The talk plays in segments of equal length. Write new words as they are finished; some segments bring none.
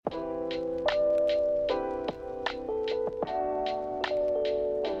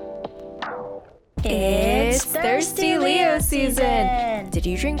It's Thirsty Leo season! Did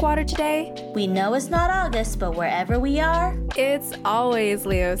you drink water today? We know it's not August, but wherever we are, it's always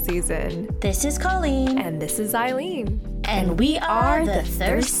Leo season. This is Colleen. And this is Eileen. And we are the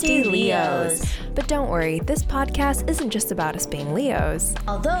Thirsty Leos. But don't worry, this podcast isn't just about us being Leos.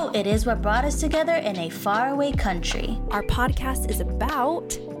 Although it is what brought us together in a faraway country. Our podcast is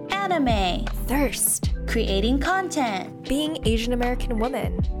about anime, thirst, creating content, being Asian American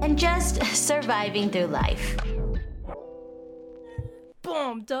women, and just surviving through life.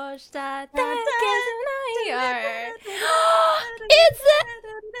 Boom, it's the anime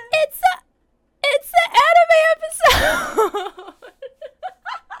episode.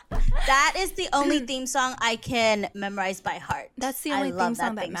 That is the only theme song I can memorize by heart. That's the only theme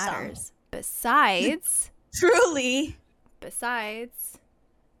song that matters. Besides, truly. Besides,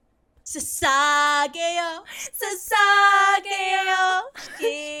 Sasageo, Sasageo.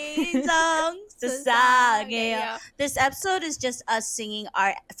 This episode is just us singing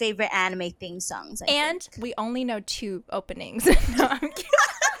our favorite anime theme songs. I think we only know 2 openings. No, I'm kidding.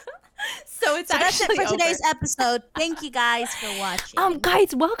 So that's it for today's episode. Thank you guys for watching.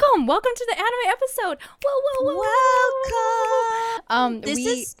 Guys, welcome to the anime episode. Welcome. This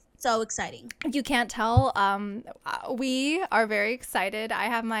is so exciting. You can't tell. We are very excited. I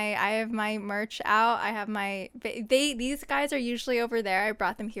have my merch out. I have these guys are usually over there. I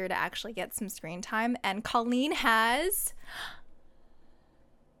brought them here to actually get some screen time. And Colleen has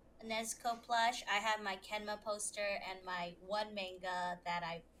a Nezuko plush. I have my Kenma poster and my one manga that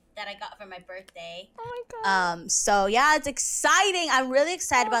I got for my birthday. Oh my god. So yeah, it's exciting. I'm really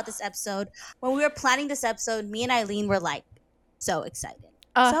excited about this episode. When we were planning this episode, me and Eileen were like so excited.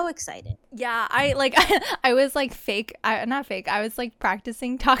 So excited. Yeah, I was like not fake. I was like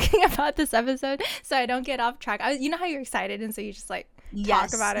practicing talking about this episode so I don't get off track. You know how you're excited and so you just like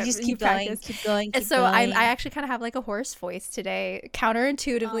talk about it. You just keep going. And so I actually kind of have like a hoarse voice today,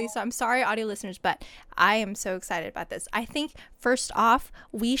 counterintuitively. So I'm sorry, audio listeners, but I am so excited about this. I think first off,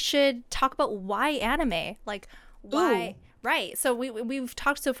 we should talk about why anime. Like why. Ooh. Right. So we've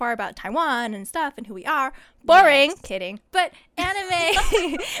talked so far about Taiwan and stuff and who we are. Boring. Yes. Kidding. But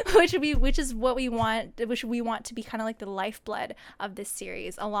anime, which is what we want, which we want to be kind of like the lifeblood of this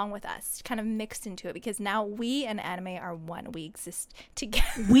series along with us, kind of mixed into it because now we and anime are one. We exist together.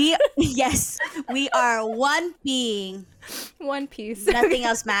 We are one being. One piece. Nothing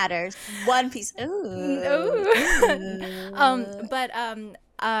else matters. One piece. Ooh.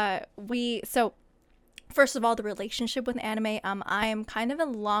 First of all, the relationship with anime. I'm kind of a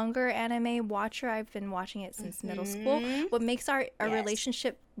longer anime watcher. I've been watching it since middle school. What makes our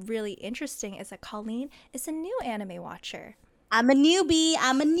relationship really interesting is that Colleen is a new anime watcher. I'm a newbie.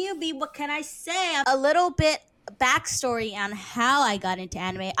 What can I say? A little bit backstory on how I got into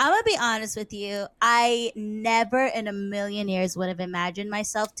anime. I'm gonna be honest with you. I never in a million years would have imagined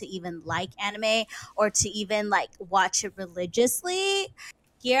myself to even like anime or to even like watch it religiously.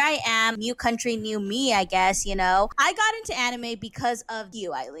 Here I am, new country, new me, I guess, you know. I got into anime because of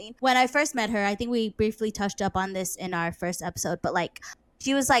you, Eileen. When I first met her, I think we briefly touched up on this in our first episode, but like,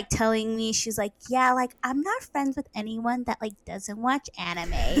 she was like telling me, she's like, yeah, like, I'm not friends with anyone that like doesn't watch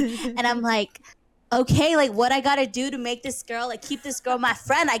anime. And I'm like, okay, like what I gotta do to make this girl, like keep this girl my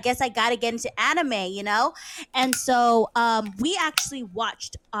friend? I guess I gotta get into anime, you know? And so we actually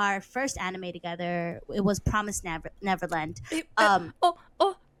watched our first anime together. It was Promised Neverland. It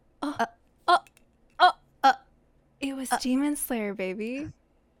was Demon Slayer, baby.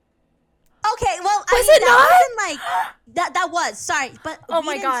 Okay, well, was it not? Wasn't like that was sorry, but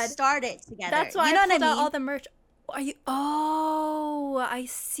we didn't start it together. That's why you know I what I mean? Out all the merch. Are you? Oh, I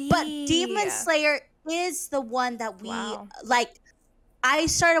see. But Demon Slayer is the one that we like. I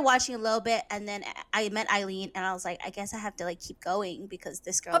started watching a little bit, and then I met Eileen, and I was like, I guess I have to like keep going because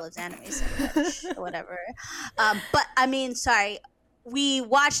this girl loves anime so much, or whatever. But I mean, sorry, we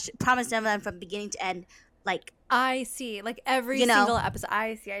watched Promised Neverland from beginning to end. Like I see, like every single episode.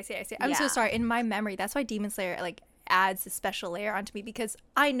 I see. I'm so sorry. In my memory, that's why Demon Slayer like adds a special layer onto me because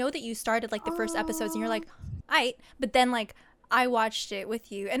I know that you started like the first episodes, and you're like, but then like I watched it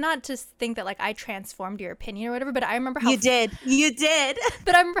with you, and not to think that like I transformed your opinion or whatever, but I remember how you did.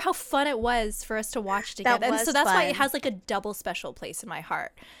 But I remember how fun it was for us to watch together, and so that's why it has like a double special place in my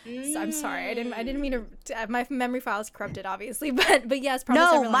heart. So I'm sorry, I didn't mean to. My memory file is corrupted, obviously, but yes,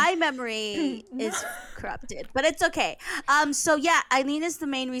 my memory is corrupted, but it's okay. So yeah, Eileen is the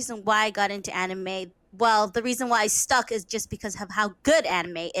main reason why I got into anime. well, the reason why I stuck is just because of how good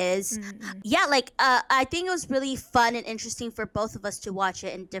anime is. Mm-hmm. Yeah, like I think it was really fun and interesting for both of us to watch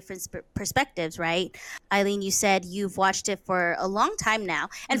it in different perspectives, right? Eileen, you said you've watched it for a long time now,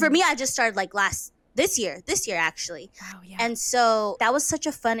 and for me, I just started like this year actually. Wow, yeah. And so that was such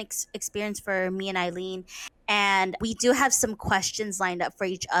a fun experience for me and Eileen. And we do have some questions lined up for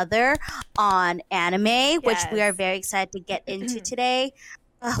each other on anime, which we are very excited to get into today.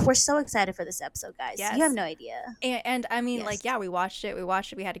 We're so excited for this episode, guys. Yes. You have no idea. And I mean, like, yeah, we watched it.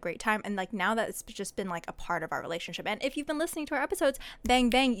 We had a great time. And, like, now that it's just been, like, a part of our relationship. And if you've been listening to our episodes,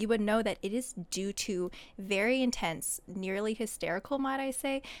 Bang Bang, you would know that it is due to very intense, nearly hysterical, might I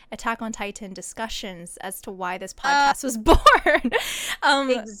say, Attack on Titan discussions as to why this podcast was born.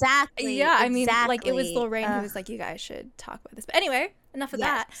 Exactly. Yeah, I mean, like, it was Lorraine who was like, you guys should talk about this. But anyway, enough of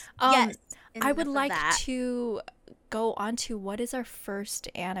that. Yes. I would like to go on to what is our first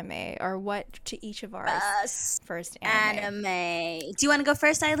anime, or what to each of our first anime. Do you want to go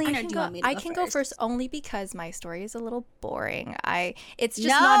first, Eileen, or do you want me to go first? I can go first only because my story is a little boring. It's just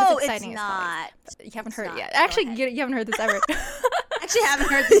not as exciting it's not. as mine. You haven't heard it yet. Actually, you haven't heard this ever. Actually, haven't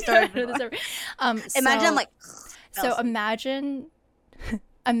heard the story before. Imagine I'm like. So imagine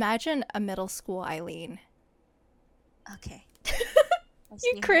a middle school Eileen. Okay.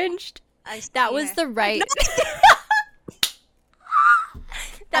 You cringed. That was the right.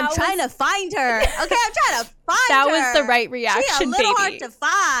 I'm trying to find her. Okay, I'm trying to find her. That was the right reaction, She's a little hard to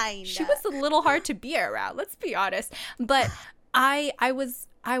find. She was a little hard to be around. Let's be honest. But I was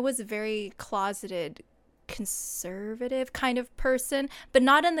a very closeted, conservative kind of person, but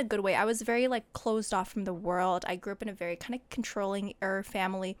not in the good way. I was very like closed off from the world. I grew up in a very kind of controlling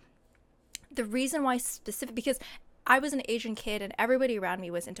family. The reason why because I was an Asian kid and everybody around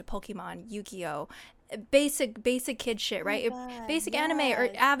me was into Pokemon, Yu-Gi-Oh, basic kid shit, right? Basic anime or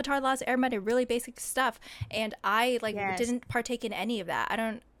Avatar: The Last Airbender, really basic stuff. And I didn't partake in any of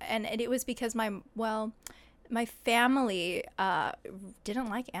that. And it was because my family didn't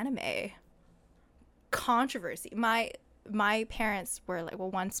like anime. Controversy. My parents were like,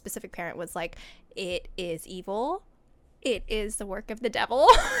 well, one specific parent was like, it is evil. It is the work of the devil.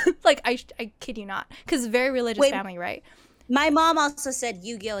 Like, I kid you not. Because very religious family, right? My mom also said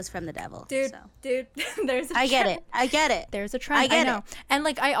Yu-Gi-Oh is from the devil. Dude, there's a I get it. There's a trend. I know. And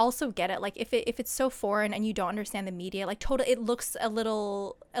like, I also get it. Like, if it's so foreign and you don't understand the media, like, totally, it looks a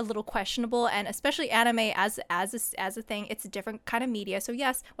little questionable. And especially anime as a thing, it's a different kind of media. So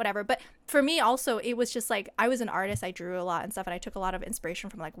yes, whatever. But for me also, it was just like, I was an artist. I drew a lot and stuff, and I took a lot of inspiration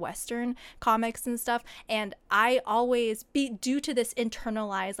from like Western comics and stuff. And I always, due to this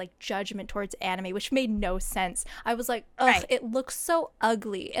internalized like judgment towards anime, which made no sense. I was like, ugh, it looks so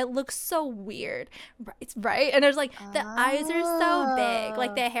ugly. It looks so weird. Right? And there's like, the eyes are so big.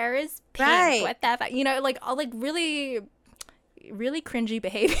 Like, the hair is pink. Right. What the fuck? You know, like, all like really, really cringy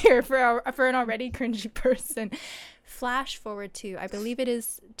behavior for an already cringy person. Flash forward to, I believe it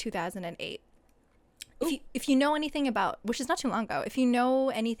is 2008. If you know anything about, which is not too long ago, if you know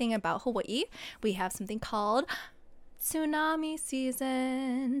anything about Hawaii, we have something called tsunami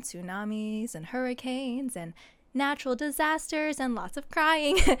season. Tsunamis and hurricanes and natural disasters and lots of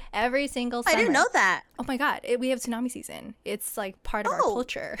crying every single summer. I didn't know that. Oh my god, we have tsunami season. It's like part of our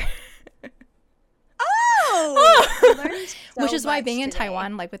culture. Which is why being in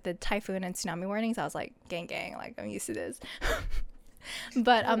Taiwan, like with the typhoon and tsunami warnings, I was like, gang, like, I'm used to this.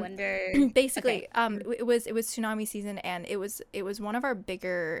 But basically, it was tsunami season, and it was one of our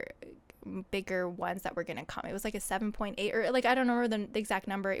bigger ones that were gonna come. It was like a 7.8, or like, I don't remember the exact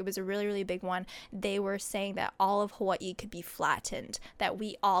number. It was a really, really big one. They were saying that all of Hawaii could be flattened, that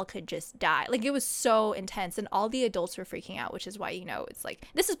we all could just die. Like, it was so intense, and all the adults were freaking out, which is why, you know, it's like,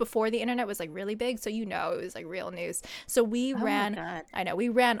 this is before the internet was like really big, so you know, it was like real news. So we ran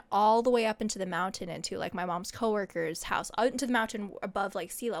all the way up into the mountain, into like my mom's coworker's house, out into the mountain above like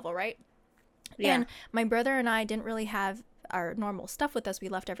sea level, right? Yeah. And my brother and I didn't really have our normal stuff with us. We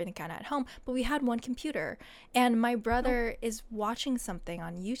left everything kind of at home, but we had one computer, and my brother is watching something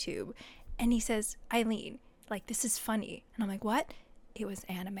on YouTube, and he says, Eileen, like, this is funny. And I'm like, what? It was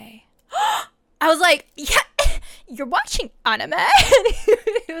anime. I was like, yeah, you're watching anime?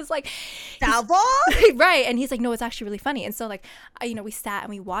 It was like, right. And he's like, no, it's actually really funny. And so like, we sat and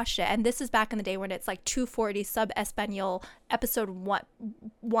we watched it. And this is back in the day when it's like 240 sub Espanol, episode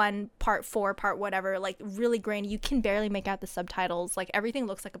 1 part 4 part whatever, like really grainy. You can barely make out the subtitles. Like, everything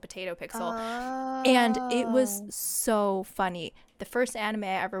looks like a potato pixel. And it was so funny. The first anime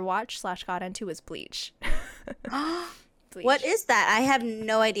I ever watched / got into was Bleach. Bleach. What is that? I have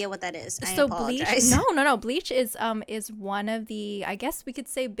no idea what that is. I apologize. Bleach, no. Bleach is one of the, I guess we could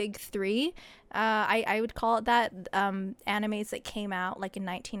say, big three. I would call it that. Animes that came out like in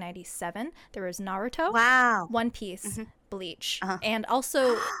 1997. There was Naruto, Wow, One Piece, Bleach, and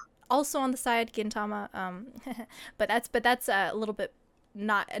also on the side Gintama. But that's a little bit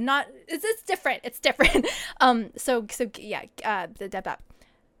not. It's different. It's different. So yeah. The depth up.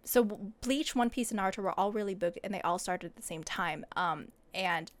 So Bleach, One Piece, and Naruto were all really big, and they all started at the same time.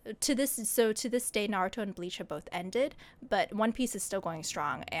 And to this day, Naruto and Bleach have both ended, but One Piece is still going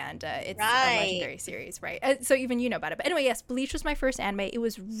strong, and it's a legendary series, right? So even you know about it. But anyway, yes, Bleach was my first anime. It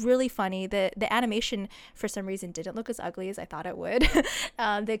was really funny. The animation, for some reason, didn't look as ugly as I thought it would.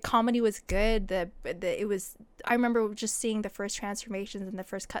 The comedy was good. I remember just seeing the first transformations and the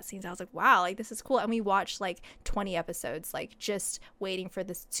first cutscenes. I was like, wow, like this is cool. And we watched like 20 episodes, like just waiting for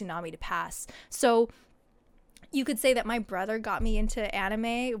this tsunami to pass. So you could say that my brother got me into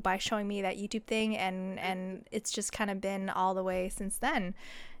anime by showing me that YouTube thing, and it's just kind of been all the way since then.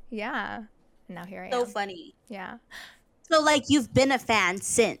 Yeah. And now here I am. So funny. Yeah. So like you've been a fan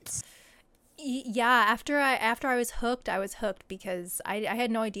since. Yeah, after I was hooked because I had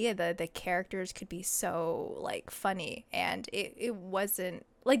no idea that the characters could be so like funny, and it wasn't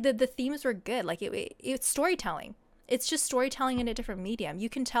like the themes were good. Like it's storytelling. It's just storytelling in a different medium. You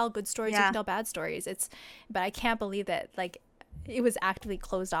can tell good stories, you can tell bad stories. But I can't believe that like it was actively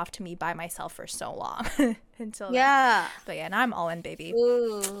closed off to me by myself for so long until then. But yeah, and I'm all in, baby.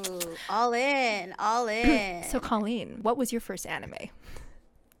 Ooh, all in. So Colleen, what was your first anime?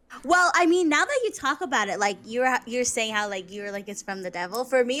 Well, I mean, now that you talk about it, like you're saying how like you're like it's from the devil.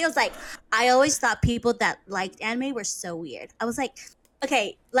 For me, it was like I always thought people that liked anime were so weird. I was like,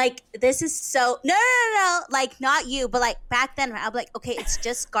 okay, like this is so no, like not you, but like back then, I'll be like, okay, it's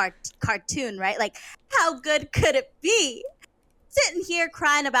just cartoon, right? Like, how good could it be? Sitting here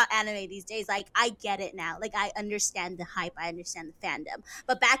crying about anime these days, like I get it now. Like I understand the hype, I understand the fandom.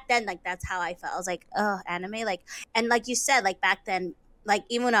 But back then, like that's how I felt. I was like, oh, anime, like, and like you said, like back then. Like,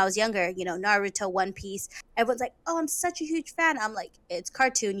 even when I was younger, you know, Naruto, One Piece, everyone's like, oh, I'm such a huge fan. I'm like, it's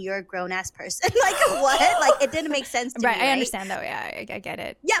cartoon. You're a grown-ass person. Like, what? Like, it didn't make sense to me, right? I understand, though. Yeah, I get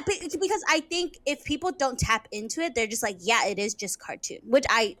it. Yeah, because I think if people don't tap into it, they're just like, yeah, it is just cartoon, which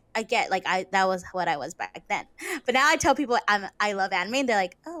I get. Like, that was what I was back then. But now I tell people I love anime, and they're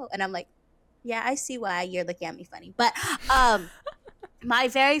like, oh. And I'm like, yeah, I see why you're looking at me funny. But my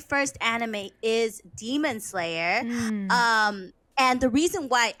very first anime is Demon Slayer. And the reason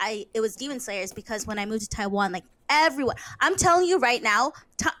why it was Demon Slayer is because when I moved to Taiwan, like everyone, I'm telling you right now,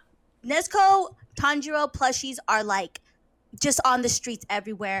 Nezuko Tanjiro plushies are like just on the streets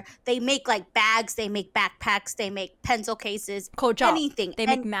everywhere. They make like bags, they make backpacks, they make pencil cases, anything. They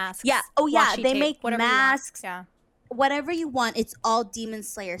make masks. Yeah. Oh yeah, they make masks. Yeah. Whatever you want, it's all Demon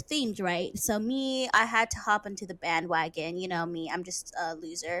Slayer themed, right? So I had to hop into the bandwagon. You know me, I'm just a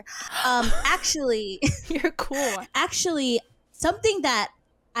loser. Actually, you're cool. Actually, something that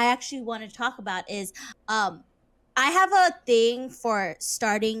I actually want to talk about is I have a thing for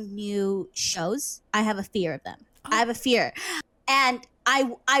starting new shows. I have a fear of them. I have a fear. And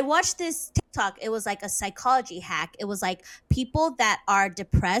I watched this TikTok. It was like a psychology hack. It was like people that are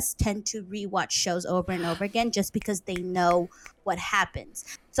depressed tend to rewatch shows over and over again just because they know what happens.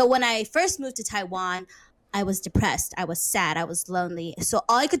 So when I first moved to Taiwan, I was depressed. I was sad. I was lonely. So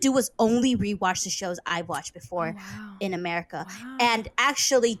all I could do was only rewatch the shows I watched before in America. Wow. And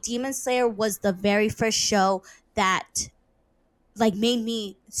actually, Demon Slayer was the very first show that like made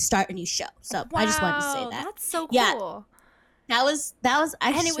me start a new show. So I just wanted to say that. That's so cool. Yeah, that was.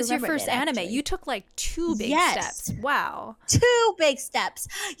 And it was your first anime. You took like 2 big steps. Wow. 2 big steps.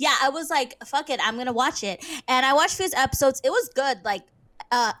 Yeah, I was like, fuck it, I'm gonna watch it. And I watched 5 episodes. It was good. Like.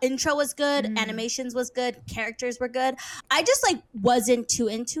 Intro was good, animations was good, characters were good. I just like wasn't too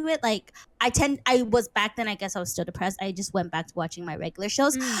into it. Like I was back then, I guess I was still depressed. I just went back to watching my regular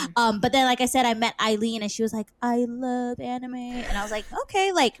shows. But then like I said, I met Eileen and she was like, I love anime. And I was like,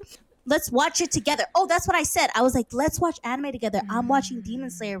 okay, like let's watch it together. Oh, that's what I said. I was like, let's watch anime together. I'm watching Demon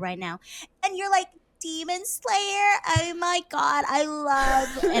Slayer right now. And you're like, Demon Slayer? Oh my God, I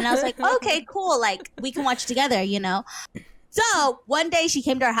love. And I was like, okay, cool. Like we can watch together, you know? So one day she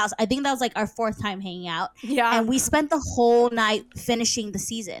came to our house. I think that was like our 4th time hanging out. Yeah. And we spent the whole night finishing the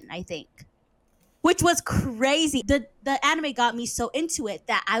season, I think. Which was crazy. The anime got me so into it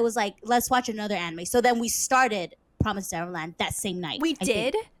that I was like, let's watch another anime. So then we started Promised Neverland that same night. We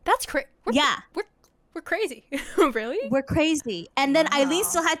did? That's crazy. Yeah. We're crazy. Really? We're crazy. And then Eileen Wow.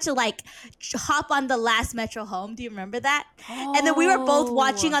 still had to like hop on the last Metro home. Do you remember that? And then we were both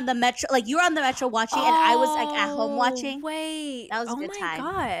watching on the Metro. Like you were on the Metro watching, and I was like at home watching. Wait. That was a oh good my time.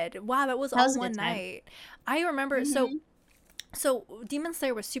 God. Wow, that was That all was a one good time. night. I remember. So Demon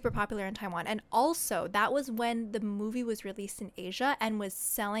Slayer was super popular in Taiwan, and also that was when the movie was released in Asia and was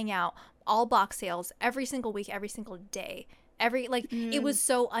selling out all box sales every single week, every single day. It was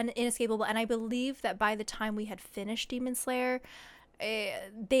so inescapable, and I believe that by the time we had finished Demon Slayer,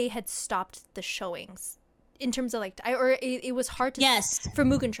 they had stopped the showings in terms of like it was hard to Yes. for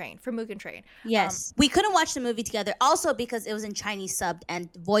Mugen Train. Yes. We couldn't watch the movie together also because it was in Chinese subbed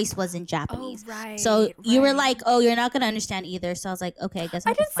and voice was in Japanese. right. So you were right. like, "Oh, you're not going to understand either." So I was like, "Okay, I guess I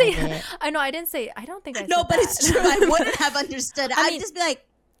I have didn't to say find it." I know I didn't say I don't think I No, said but that. it's true. I wouldn't have understood. I I'd mean- just be like,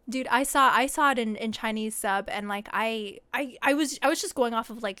 Dude, I saw it in Chinese sub, and like I was just going off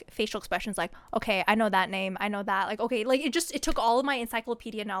of like facial expressions, like, okay, I know that name, I know that, like, okay, like it took all of my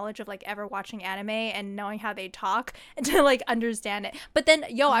encyclopedia knowledge of like ever watching anime and knowing how they talk to like understand it. But then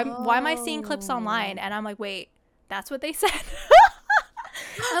why am I seeing clips online and I'm like, wait, that's what they said?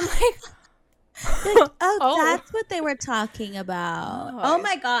 I'm like, oh, that's what they were talking about. Oh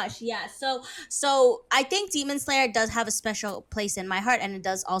my gosh, yeah. So I think Demon Slayer does have a special place in my heart, and it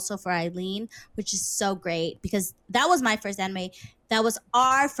does also for Eileen, which is so great because that was my first anime. That was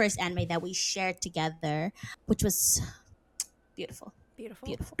our first anime that we shared together, which was beautiful.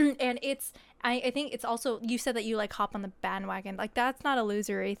 Beautiful. And I think it's also, you said that you like hop on the bandwagon. Like that's not a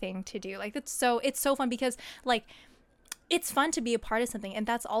losery thing to do. Like it's so fun because like it's fun to be a part of something, and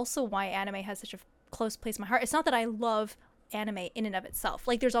that's also why anime has such a close place in my heart. It's not that I love anime in and of itself.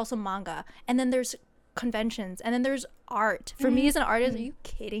 Like there's also manga, and then there's conventions, and then there's art. For me as an artist, are you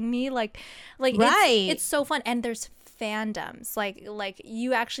kidding me? Like Right. it's so fun. And there's fandoms, like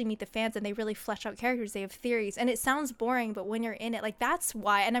you actually meet the fans and they really flesh out characters, they have theories, and it sounds boring, but when you're in it, like that's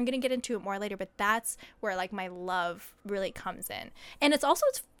why, and I'm gonna get into it more later, but that's where like my love really comes in. And it's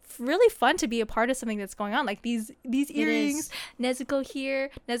really fun to be a part of something that's going on, like these earrings, Nezuko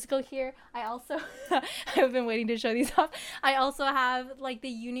here. I also I've been waiting to show these off. I also have like the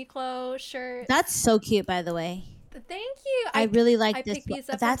Uniqlo shirt. That's so cute, by the way. Thank you. I really like this picked one. these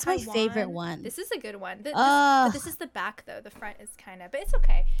up That's in my Taiwan. favorite one. This is a good one. Oh. But this is the back though. The front is kind of, but it's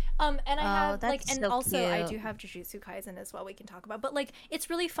okay. And I have like, that's and so also I cute. do have Jujutsu Kaisen as well. We can talk about, but like it's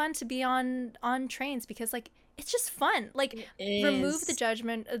really fun to be on trains because like it's just fun. Like remove the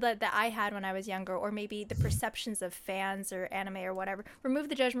judgment that I had when I was younger, or maybe the perceptions of fans or anime or whatever. Remove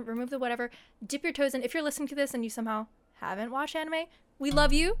the judgment. Remove the whatever. Dip your toes in. If you're listening to this and you somehow haven't watched anime, we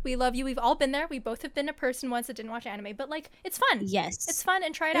love you. We've all been there. We both have been a person once that didn't watch anime, but like it's fun. Yes. It's fun,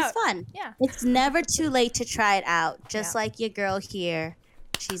 and try it out. It's fun. Yeah. It's never too late to try it out. Just Yeah. like your girl here.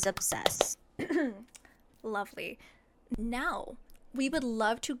 She's obsessed. Lovely. Now, we would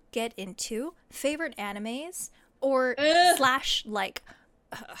love to get into favorite animes or slash like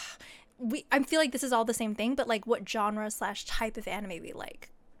I feel like this is all the same thing, but like what genre slash type of anime we like.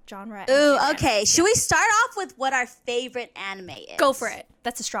 Genre. and Ooh, anime. okay. Should we start off with what our favorite anime is? Go for it.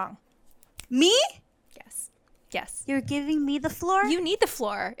 That's a strong. Me? Yes. You're giving me the floor? You need the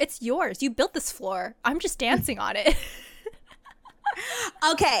floor. It's yours. You built this floor. I'm just dancing on it.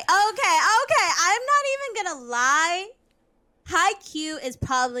 Okay. I'm not even gonna lie. Haikyuu is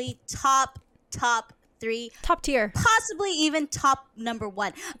probably top 3, Top tier. possibly even top number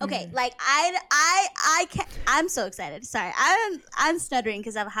 1. Okay, like I can't. I'm so excited. Sorry, I'm stuttering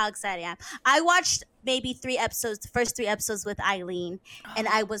because of how excited I am. I watched maybe 3 episodes, the first 3 episodes with Eileen, and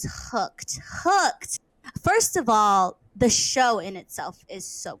I was hooked. First of all, the show in itself is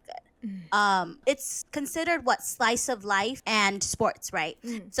so good. It's considered slice of life and sports, right?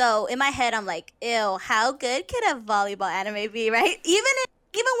 So in my head, I'm like, ew, how good could a volleyball anime be, right? Even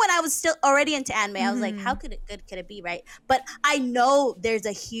when I was still already into anime, I was like, how good could it be, right? But I know there's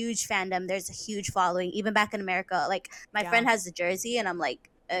a huge fandom, there's a huge following, even back in America. Like my friend has the jersey, and I'm like,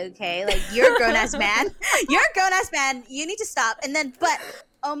 okay, like you're a grown ass man, you need to stop. And then, but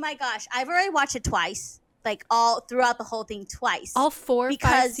oh my gosh, I've already watched it twice. Like all throughout the whole thing twice. All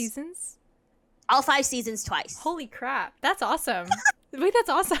 5 seasons? All 5 seasons twice. Holy crap. That's awesome. Wait, that's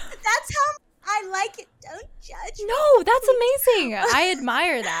awesome. That's how I like it. Don't judge me. No, that's amazing. I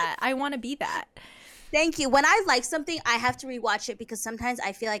admire that. I want to be that. Thank you. When I like something, I have to rewatch it because sometimes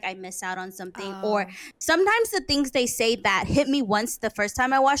I feel like I miss out on something. Or sometimes the things they say that hit me once the first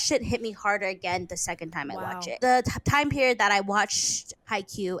time I watched it hit me harder again the second time I watch it. The time period that I watched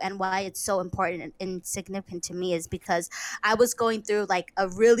Haikyuu and why it's so important and significant to me is because I was going through like a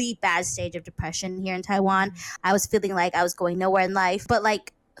really bad stage of depression here in Taiwan. I was feeling like I was going nowhere in life. But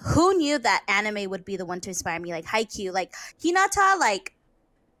like who knew that anime would be the one to inspire me? Like Haikyuu, like Hinata, like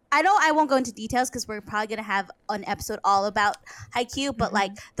I know I won't go into details because we're probably gonna have an episode all about Haikyuu, but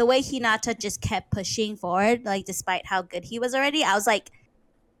like the way Hinata just kept pushing forward, like despite how good he was already, I was like,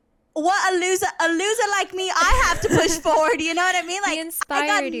 what a loser like me, I have to push forward. You know what I mean? Like I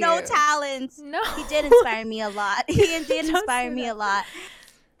got no talents. No, he did inspire me a lot. He did inspire me a lot.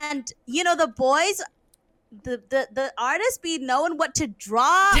 And you know, the boys, the artists be knowing what to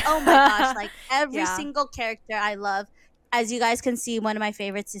draw. Oh my gosh, like every single character I love. As you guys can see, one of my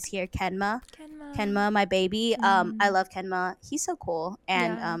favorites is here, Kenma. Kenma, my baby. I love Kenma. He's so cool.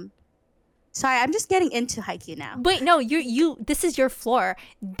 And sorry, I'm just getting into Haikyuu now. Wait, no, you. This is your floor.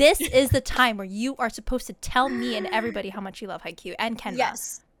 This is the time where you are supposed to tell me and everybody how much you love Haikyuu and Kenma.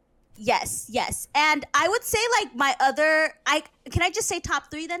 Yes. And I would say like my other. Can I just say top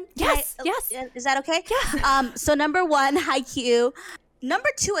 3 then? Yes. Is that okay? Yeah. So number 1, Haikyuu. Number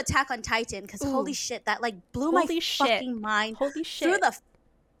 2, Attack on Titan, because holy shit, that like blew my fucking mind through the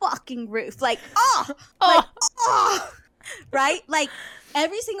fucking roof. Like, right? Like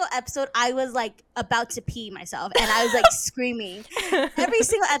every single episode, I was like about to pee myself, and I was like screaming every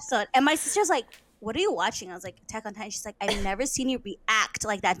single episode. And my sister's like, "What are you watching?" I was like, "Attack on Titan." She's like, "I've never seen you react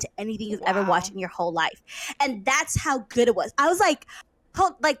like that to anything you've ever watched in your whole life," and that's how good it was. I was like.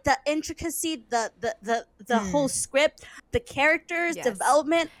 Like the intricacy, the whole script, the characters,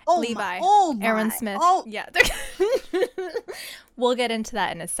 development. Levi, Aaron Smith. Yeah. We'll get into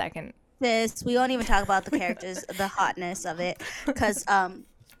that in a second. We won't even talk about the characters, the hotness of it, because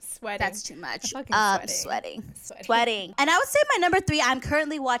sweating. That's too much. Sweating. And I would say my number 3. I'm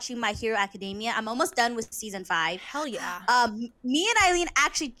currently watching My Hero Academia. I'm almost done with season 5. Hell yeah. Me and Eileen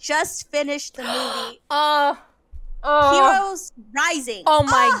actually just finished the movie. Heroes Rising. Oh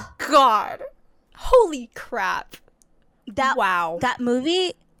my god. Holy crap. That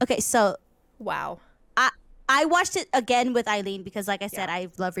movie. Okay, so wow. I watched it again with Eileen because like I said, I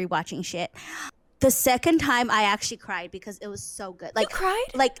love rewatching shit. The second time I actually cried because it was so good. Like you cried?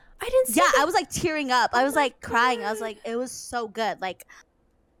 Like I didn't see I was like tearing up. I was like crying. I was like, it was so good. Like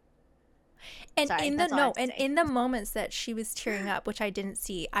And in the moments that she was tearing up, which I didn't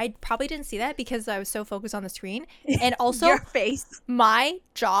see, I probably didn't see that because I was so focused on the screen. And also your face, my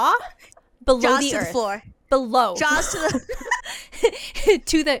jaw below jaws the to earth, the floor, below jaws to the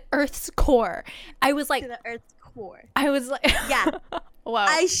to the earth's core. I was like to the earth's core. I was like, yeah. Wow.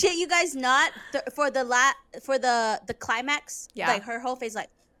 I shit you guys not for the climax. Yeah. Like her whole face like.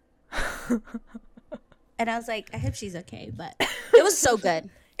 And I was like, I hope she's okay, but it was so good.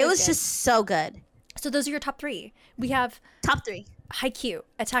 It was just so good. So those are your top 3. We have top 3. Haikyuu,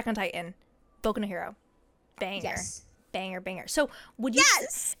 Attack on Titan, Boku no Hero. Banger. Yes. Banger. So would you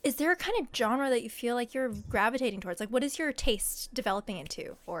is there a kind of genre that you feel like you're gravitating towards? Like what is your taste developing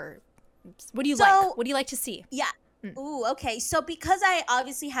into? Or what do you like? What do you like to see? Yeah. Ooh, okay. So because I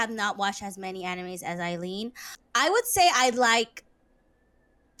obviously have not watched as many animes as Eileen, I would say I like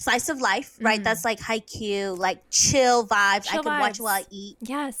slice of life, right? That's like Haikyuu, like chill vibes. I can watch it while I eat.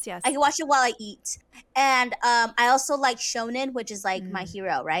 Yes. I can watch it while I eat. And I also like shonen, which is like My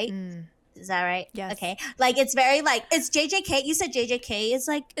Hero, right? Is that right? Yes. Okay. Like it's very like it's JJK. You said JJK is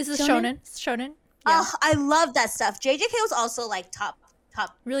like is it shonen? Shonen. Yeah. Oh, I love that stuff. JJK was also like top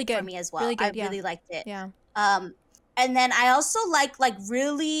really good for me as well. Really good, I really liked it. Yeah. And then I also like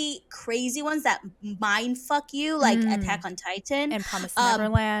really crazy ones that mind fuck you, like Attack on Titan and Promised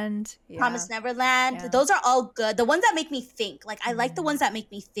Neverland. Promised Neverland. Yeah. Those are all good. The ones that make me think. Like I like the ones that make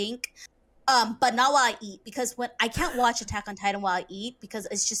me think. But not while I eat, because when I can't watch Attack on Titan while I eat because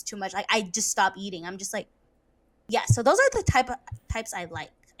it's just too much. Like I just stop eating. I'm just like, yeah. So those are the types I like,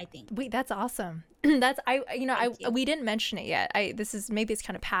 I think. Wait, that's awesome. We didn't mention it yet. This is maybe it's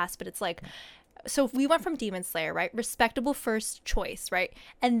kind of past, but it's like. So we went from Demon Slayer, right? Respectable first choice, right?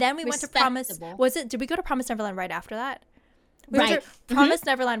 And then we went to Promise. Did we go to Promise Neverland right after that? We went to Promise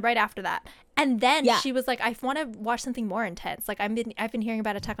Neverland right after that. And then she was like, I want to watch something more intense. Like I've been hearing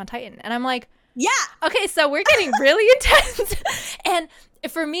about Attack on Titan. And I'm like, yeah. Okay, so we're getting really intense. And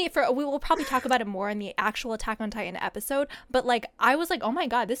for me, we will probably talk about it more in the actual Attack on Titan episode, but like I was like, oh my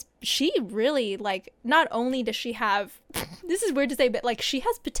god, she really like, not only does she have this is weird to say, but like she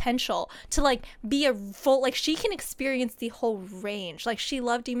has potential to like be a full, like she can experience the whole range. Like she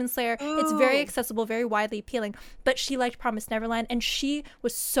loved Demon Slayer. It's very accessible, very widely appealing, but she liked Promised Neverland, and she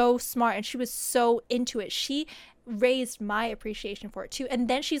was so smart and she was so into it. She raised my appreciation for it too. And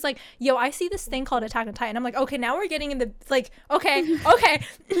then she's like, yo, I see this thing called Attack on Titan. I'm like, okay, now we're getting in the like, okay.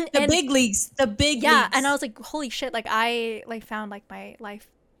 The big leagues. Yeah. And I was like, holy shit, like I like found like my life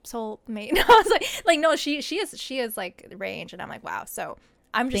soulmate. I was like no, she is like range, and I'm like, wow. So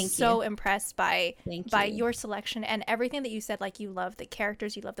I'm just Thank so you. impressed by Thank by you. your selection and everything that you said. Like, you love the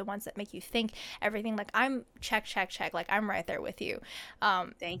characters, you love the ones that make you think, everything. Like, I'm check, check, check. Like, I'm right there with you.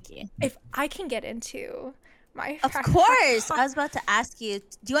 Thank you. If I can get into my Of course. I was about to ask you,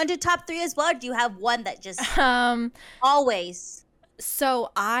 do you want to do top 3 as well, or do you have one that just always?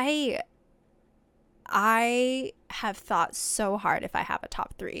 So I have thought so hard if I have a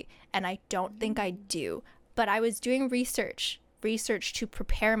top 3, and I don't think I do. But I was doing research to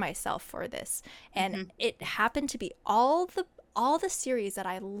prepare myself for this, and it happened to be all the series that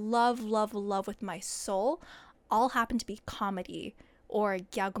I love with my soul all happen to be comedy or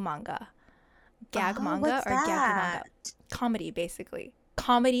gag manga. What's Or gag manga. that? Comedy, basically.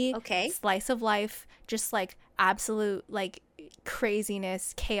 Comedy, Okay. slice of life, just like absolute like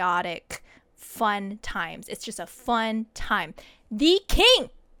craziness, chaotic, fun times. It's just a fun time. The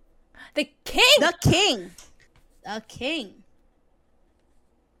king. The king.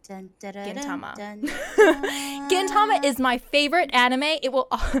 Dun, dun, dun, Gintama. dun, dun. Gintama is my favorite anime. It will.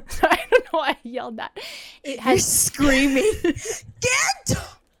 I don't know why I yelled that. It You're has. screaming. Gintama.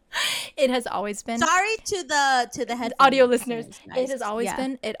 It has always been. Sorry to the head Audio listeners. Nice. It has always Yeah.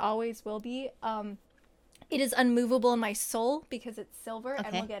 been. It always will be. It is unmovable in my soul because it's silver, and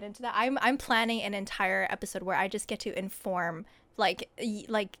Okay. we'll get into that. I'm planning an entire episode where I just get to inform like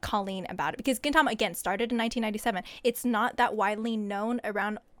Colleen about it, because Gintama, again, started in 1997. It's not that widely known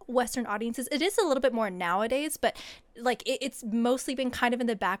around Western audiences. It is a little bit more nowadays, but like it's mostly been kind of in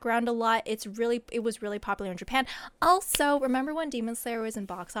the background a lot. It was really popular in Japan. Also, remember when Demon Slayer was in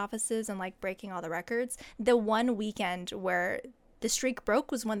box offices and like breaking all the records? The one weekend where the streak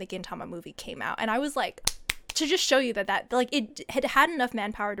broke was when the Gintama movie came out, and I was like, to just show you that like it had enough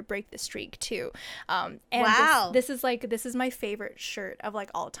manpower to break the streak too. And Wow. this is my favorite shirt of like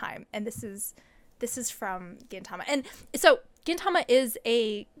all time, and this is from Gintama. And so Gintama is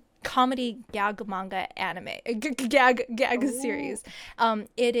a comedy gag manga anime, gag series.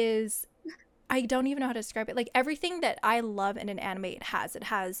 It is, I don't even know how to describe it. Like, everything that I love in an anime, it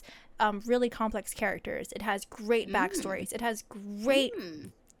has really complex characters. It has great backstories. It has great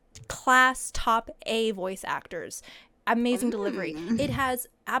class top A voice actors, amazing delivery. It has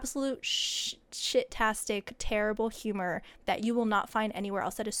absolute shit-tastic, terrible humor that you will not find anywhere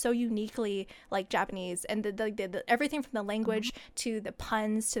else, that is so uniquely like Japanese. And the everything from the language to the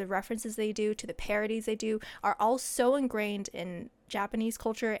puns to the references they do to the parodies they do are all so ingrained in Japanese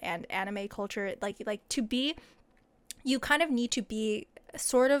culture and anime culture. Like to be, you kind of need to be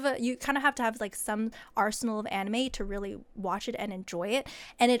you kind of have to have like some arsenal of anime to really watch it and enjoy it.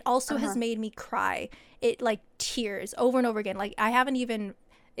 And it also has made me cry. It like tears over and over again. Like, I haven't even,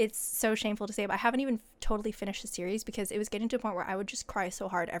 it's so shameful to say, but I haven't even totally finished the series because it was getting to a point where I would just cry so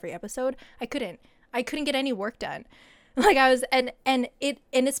hard every episode. I couldn't get any work done. Like, I was, and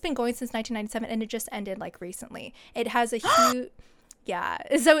it's been going since 1997, and it just ended like recently. It has a huge yeah,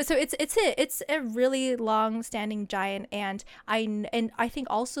 so it's a really long standing giant, and I think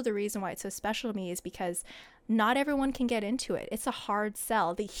also the reason why it's so special to me is because not everyone can get into it. It's a hard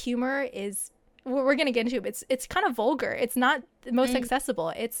sell. The humor is, we're gonna get into it, but it's kind of vulgar. It's not the most accessible.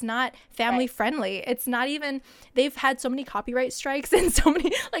 It's not family friendly. It's not even, they've had so many copyright strikes and so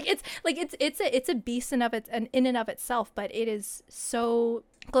many it's a beast in and of itself, but it is so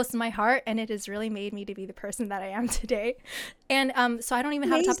close to my heart, and it has really made me to be the person that I am today. And so I don't even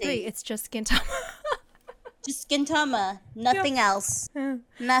have a top 3. It's just Gintama. Just Gintama, nothing else.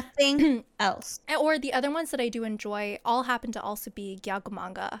 Nothing else. Or the other ones that I do enjoy all happen to also be gag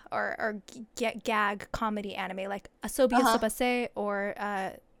manga or gag comedy anime, like Asobi Tsubase or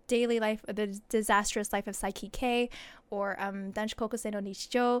Daily Life, The Disastrous Life of Saiki K, or Danshi Kokosei no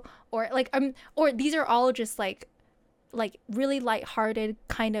Nichijou, or these are all just like really lighthearted,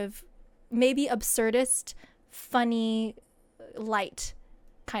 kind of maybe absurdist, funny, light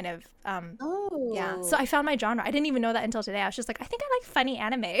kind of yeah. So I found my genre. I didn't even know that until today. I was just like, I think I like funny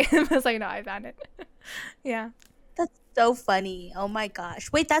anime. I was like, no, I found it. Yeah. That's so funny. Oh my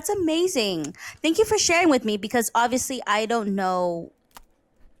gosh. Wait, that's amazing. Thank you for sharing with me, because obviously I don't know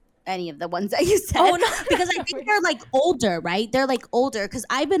any of the ones that you said. Oh, no. Because I think they're like older, right? They're like older, because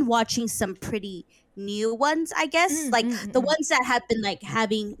I've been watching some pretty new ones, I guess. Like the ones that have been like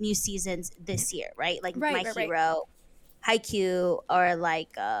having new seasons this year, right? Like My Hero, Haikyuu, or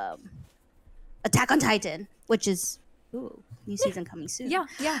like Attack on Titan, which is new season coming soon. Yeah.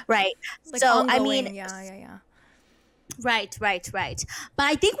 Right. Like so ongoing. I mean, yeah. Right. But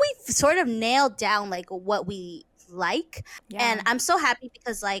I think we've sort of nailed down like what we like. Yeah. And I'm so happy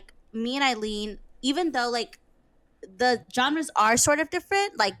because like me and Eileen, even though like the genres are sort of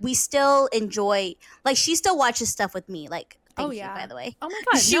different, like we still enjoy, like she still watches stuff with me, like Thank Oh you, by yeah. the way. Oh my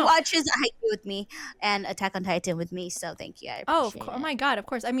god, She no. watches Haikyuu with me and Attack on Titan with me, so thank you. I Oh, of appreciate course. Oh it. my God, of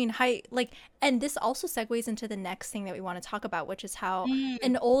course. I mean, and this also segues into the next thing that we want to talk about, which is how Mm,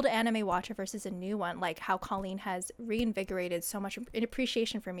 an old anime watcher versus a new one, like how Colleen has reinvigorated so much an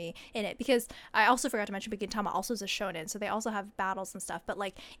appreciation for me in it. Because I also forgot to mention, Gintama also is a shonen, so they also have battles and stuff. But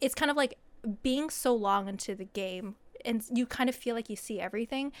like, it's kind of like being so long into the game. And you kind of feel like you see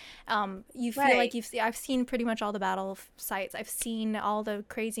everything. You feel like right. I've seen pretty much all the battle sites. I've seen all the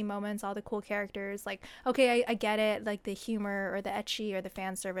crazy moments, all the cool characters. Like, okay, I get it, like the humor or the ecchi or the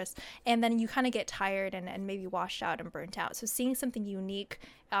fan service. And then you kind of get tired and maybe washed out and burnt out. So seeing something unique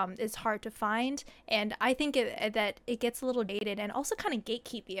is hard to find. And I think that it gets a little dated and also kind of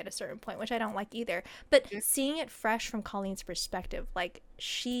gatekeepy at a certain point, which I don't like either. But seeing it fresh from Colleen's perspective, like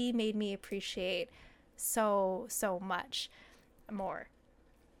she made me appreciate so much more.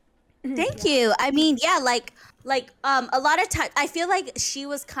 Thank you. I mean, yeah, a lot of time I feel like she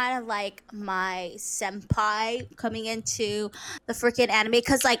was kind of like my senpai coming into the freaking anime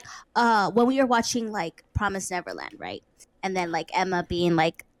because like when we were watching like Promise Neverland, right? And then like Emma being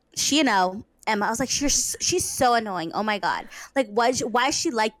like she Emma, I was like, she's so annoying. Oh my god, like why is she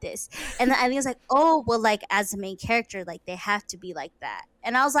like this? And then I think it's like, oh well, like as the main character, like they have to be like that.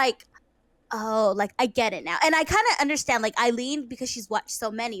 And I was like, oh, like I get it now, and I kind of understand like Eileen because she's watched so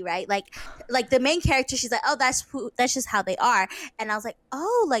many, right? Like the main character, she's like, oh, that's just how they are, and I was like,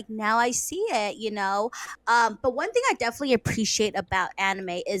 oh, like now I see it, you know. But one thing I definitely appreciate about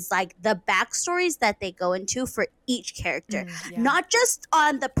anime is like the backstories that they go into for each character, Yeah. not just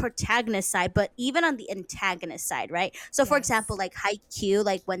on the protagonist side, but even on the antagonist side, right? So, for example, Yes. like Haikyuu,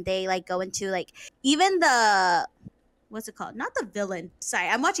 like when they like go into like even the what's it called? Not the villain. Sorry,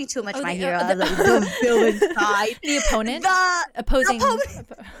 I'm watching too much Oh, My the Hero. the, The villain side. the opponent, The opposing. opponent.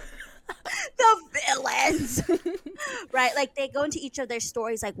 The villains. Right? Like they go into each of their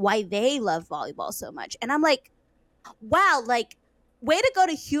stories, like why they love volleyball so much. And I'm like, wow, like way to go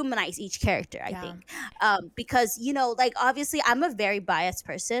to humanize each character, I Yeah. think. Because, you know, like obviously I'm a very biased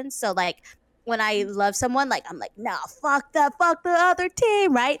person. So like when I love someone, like I'm like, nah, fuck the other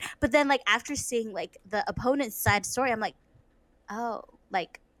team, right? But then like after seeing like the opponent's side story, I'm like, oh,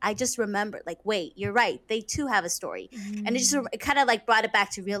 like I just remembered, like, wait, you're right. They too have a story. And it kind of like brought it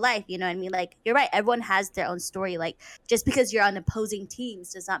back to real life. You know what I mean? Like, you're right. Everyone has their own story. Like, just because you're on opposing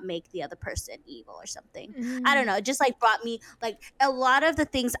teams does not make the other person evil or something. I don't know. It just like brought me like a lot of the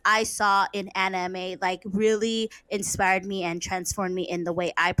things I saw in anime, like really inspired me and transformed me in the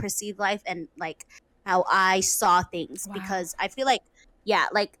way I perceive life and like how I saw things. Wow. Because I feel like, yeah,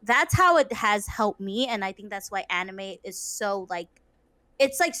 like that's how it has helped me. And I think that's why anime is so like,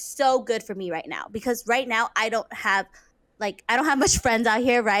 it's like so good for me right now because right now I don't have much friends out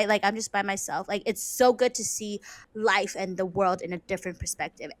here, right? Like I'm just by myself. Like it's so good to see life and the world in a different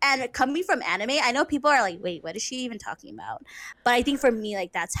perspective. And coming from anime, I know people are like, wait, what is she even talking about? But I think for me,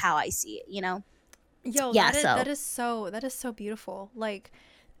 like that's how I see it, you know? Yo, Yeah, that so is so beautiful. Like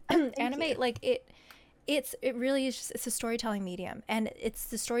thank anime, you. like it really is just, it's a storytelling medium, and it's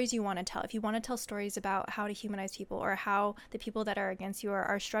the stories you want to tell. If you want to tell stories about how to humanize people, or how the people that are against you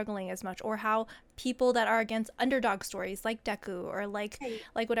are struggling as much, or how people that are against underdog stories like Deku, or like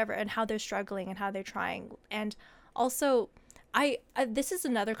whatever, and how they're struggling and how they're trying. And also I this is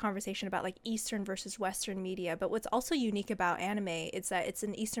another conversation about like Eastern versus Western media, but what's also unique about anime is that it's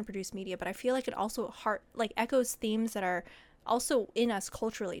an Eastern produced media, but I feel like it also echoes themes that are also in us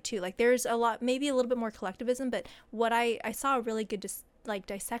culturally too. Like there's a lot, maybe a little bit more collectivism, but what I saw a really good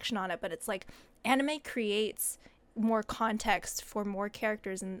dissection on it, but it's like anime creates more context for more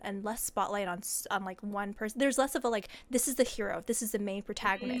characters, and less spotlight on like one person. There's less of a like, this is the hero, this is the main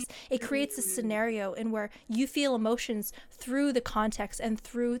protagonist. It creates a scenario in where you feel emotions through the context and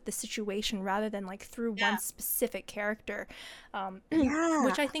through the situation rather than like through one specific character, Yeah.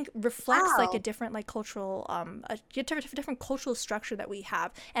 which I think reflects like a Wow. different like cultural different cultural structure that we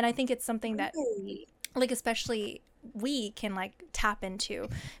have. And I think it's something that Really? like especially we can like tap into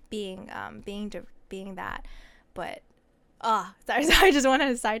being being that. But sorry, I just wanted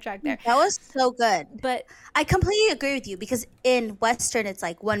to sidetrack there. That was so good. But I completely agree with you because in Western, it's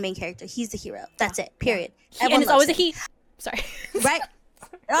like one main character. He's the hero. That's it. Period. and Everyone it's loves always a him. he. Sorry. Right?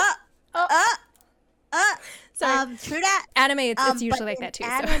 Uh, Oh, sorry. true that. Anime, it's But usually like in that too.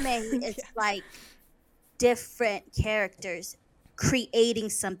 anime, So. it's like different characters creating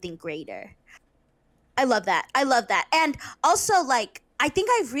something greater. I love that. I love that. And also, like, I think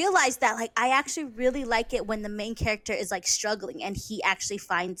I've realized that, like, I actually really like it when the main character is, like, struggling and he actually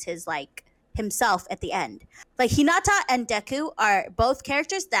finds his, like, himself at the end. Like Hinata and Deku are both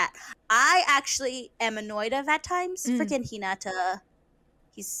characters that I actually am annoyed of at times. Freaking Hinata,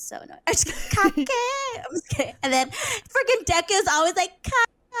 he's so annoying. I'm just kidding. I'm just kidding. And then freaking Deku is always like, come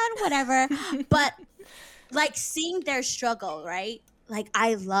on, whatever. But like seeing their struggle, right? Like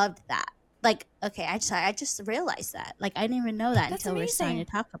I loved that. Like, okay, I just realized that. Like I didn't even know that until we're starting to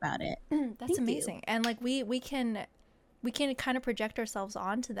talk about it. That's amazing. And like we can kind of project ourselves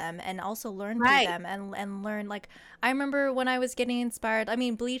onto them and also learn through them and learn. Like I remember when I was getting inspired, I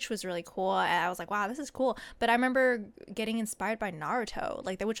mean Bleach was really cool and I was like, wow, this is cool, but I remember getting inspired by Naruto,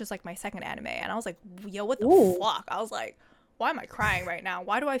 like which was like my second anime, and I was like, yo, what the fuck? I was like, why am I crying right now?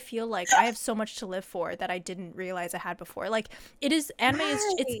 Why do I feel like I have so much to live for that I didn't realize I had before? Like it is, anime is,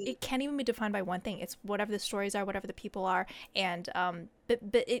 it can't even be defined by one thing. It's whatever the stories are, whatever the people are, and but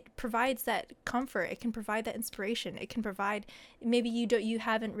it provides that comfort. It can provide that inspiration. It can provide, maybe you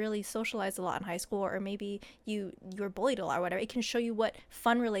haven't really socialized a lot in high school, or maybe you were bullied a lot or whatever. It can show you what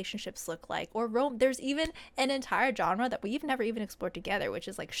fun relationships look like, or there's even an entire genre that we've never even explored together, which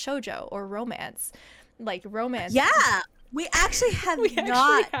is like shoujo or romance. Yeah. We actually haven't,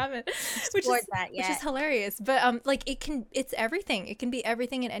 which is hilarious. But like it's everything. It can be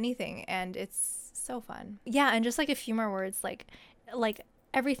everything and anything, and it's so fun. Yeah, and just like a few more words, like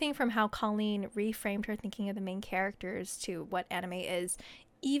everything from how Colleen reframed her thinking of the main characters to what anime is.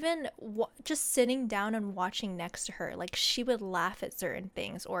 Even just sitting down and watching next to her, like she would laugh at certain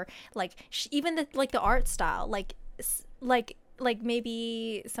things, or like even the art style, like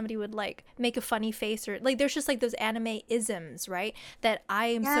maybe somebody would like make a funny face, or like there's just like those anime isms, right, that I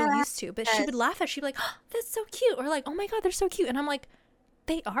am so used to, but she would laugh at, she'd be like, oh, that's so cute, or like, oh my god, they're so cute, and I'm like,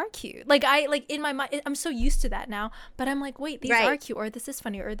 they are cute. Like I like in my mind, I'm so used to that now, but I'm like, wait, these are cute, or this is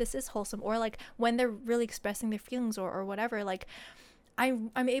funny, or this is wholesome, or like when they're really expressing their feelings, or whatever, like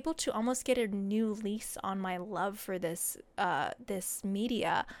I'm able to almost get a new lease on my love for this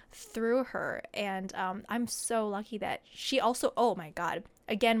media through her. And I'm so lucky that she also, oh my god,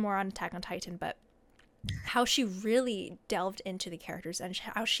 again, more on Attack on Titan, but how she really delved into the characters and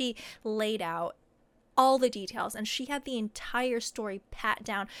how she laid out all the details, and she had the entire story pat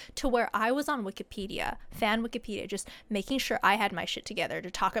down to where I was on Wikipedia, fan Wikipedia, just making sure I had my shit together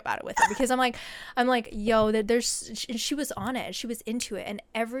to talk about it with her, because I'm like, yo, she was on it, she was into it, and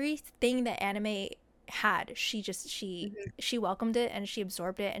everything that anime had, she welcomed it, and she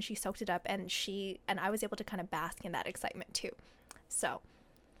absorbed it, and she soaked it up, and I was able to kind of bask in that excitement too. So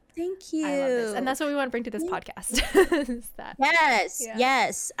thank you. I love this. And that's what we want to bring to this podcast. Is that.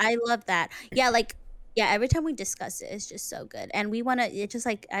 Yes, I love that. Yeah, every time we discuss it, it's just so good. And we want to, it's just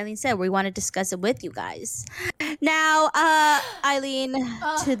like Eileen said, we want to discuss it with you guys. Now, Eileen,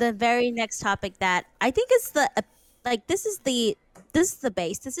 to the very next topic that I think is this is the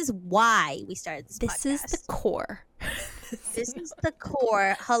base. This is why we started this podcast. This is the core. This is the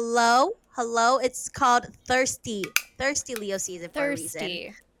core. Hello. It's called Thirsty Leo season for a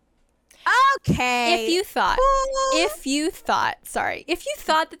reason. Okay. If you thought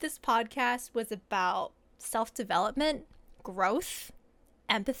that this podcast was about self-development, growth,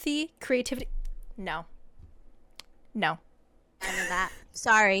 empathy, creativity, no. None of that.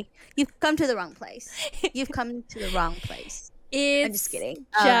 Sorry. You've come to the wrong place. I'm just kidding.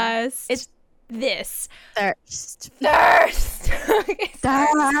 It's this. Thirst. Okay, That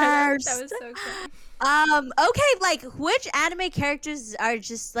was so good. Okay, like which anime characters are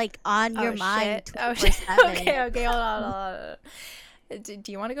just like on your mind? Oh shit. Okay, hold on.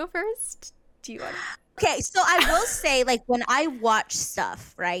 Do you want to go first? Okay, so I will say, like, when I watch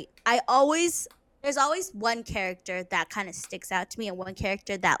stuff, right, there's always one character that kind of sticks out to me, and one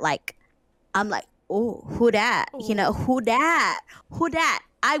character that, like, I'm like, oh, who that? Ooh. You know, who that?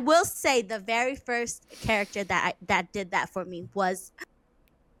 I will say the very first character that did that for me was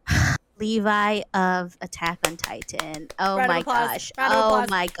Levi of Attack on Titan. Oh my gosh.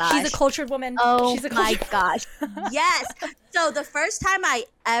 She's a cultured woman. My gosh. Yes. So the first time I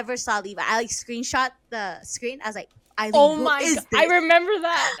ever saw Levi, I like screenshot the screen. I was like, Eileen, oh my god. I remember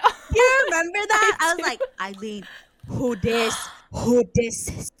that. You remember that? I was like, Eileen, who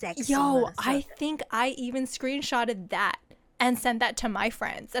this sexy? Yo, I think I even screenshotted that and sent that to my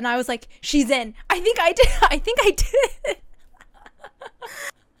friends. And I was like, she's in. I think I did.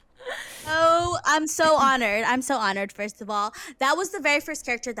 Oh, I'm so honored. First of all, that was the very first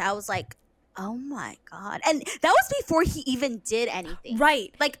character that I was like, oh my god. And that was before he even did anything.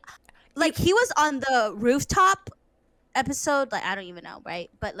 Right. Like he was on the rooftop episode, like I don't even know, right?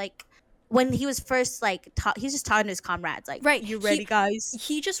 But like when he was first like he's just talking to his comrades, like, right, you ready, guys?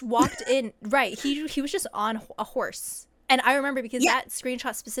 He just walked in, right? He was just on a horse, And I remember because that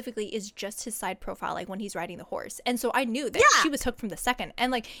screenshot specifically is just his side profile, like when he's riding the horse. And so I knew that she was hooked from the second.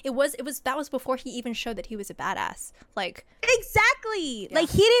 And like that was before he even showed that he was a badass. Like exactly. Like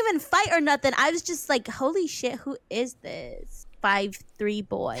he didn't even fight or nothing. I was just like, holy shit, who is this 5'3"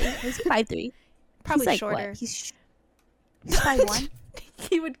 boy? He's 5'3". Probably like, shorter. What? He's 5'1".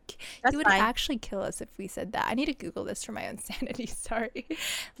 He would fine. actually kill us if we said that. I need to Google this for my own sanity. Sorry.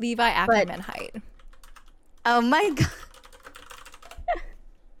 Levi Ackerman height. Oh my god.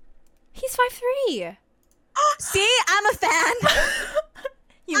 He's 5'3". See, I'm a fan.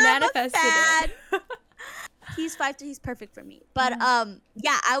 You manifested it. He's 5'3". He's perfect for me. But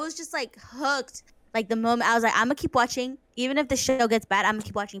yeah, I was just like hooked. Like the moment I was like, I'm gonna keep watching, even if the show gets bad, I'm gonna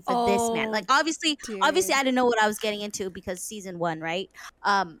keep watching for this man. Like obviously I didn't know what I was getting into because season 1, right?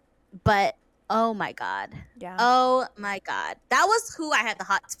 But oh my god, oh my god, that was who I had the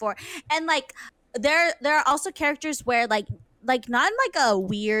hots for. And like there are also characters where like not in like a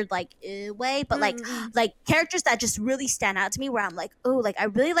weird like way, but like characters that just really stand out to me where I'm like, oh, like I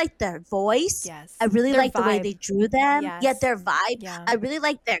really like their voice. Yes. I really like the way they drew them. Yes. Yeah, their vibe. Yeah. I really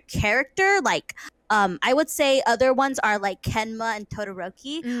like their character. Like I would say other ones are like Kenma and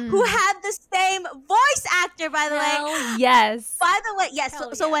Todoroki, who have the same voice actor, by the way. Yes. By the way, yes.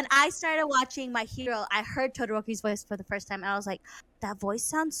 So when I started watching My Hero, I heard Todoroki's voice for the first time, and I was like, that voice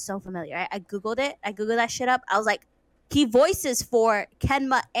sounds so familiar. I Googled it. I Googled that shit up. I was like, he voices for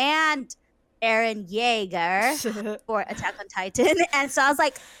Kenma and Eren Yeager for Attack on Titan. And so I was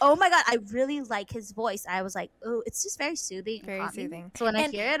like, oh my god, I really like his voice. I was like, oh, it's just very soothing. Very soothing. So when I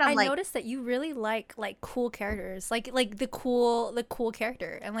hear it, I'm like, I noticed that you really like cool characters. Like the cool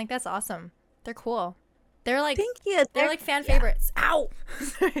character. And like that's awesome. They're cool. They're like, thank you. They're like fan favorites. Ow.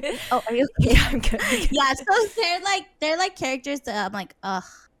 Oh, are you okay? Yeah, I'm good. Yeah, so they're like characters that I'm like, ugh,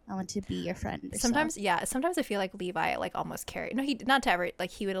 I want to be your friend. Sometimes I feel like Levi like almost carry. No, he not to ever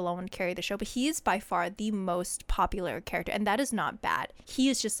like he would alone carry the show, but he is by far the most popular character, and that is not bad. He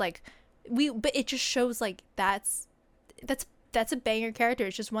is just like but it just shows like that's a banger character.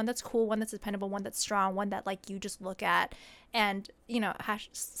 It's just one that's cool, one that's dependable, one that's strong, one that like you just look at and /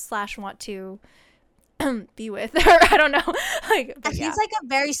 want to be with, or I don't know. Like he's like a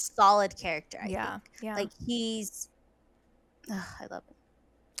very solid character. I think. Yeah. Like he's, I love him.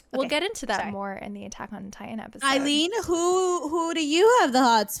 We'll get into that more in the Attack on Titan episode. Eileen, who do you have the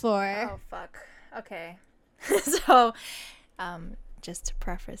hots for? Oh fuck. Okay. So, just to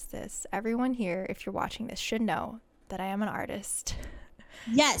preface this, everyone here, if you're watching this, should know that I am an artist.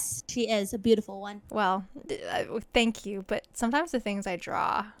 Yes, she is a beautiful one. Well, thank you, but sometimes the things I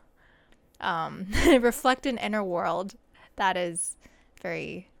draw reflect an inner world that is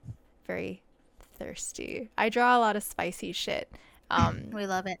very, very thirsty. I draw a lot of spicy shit. We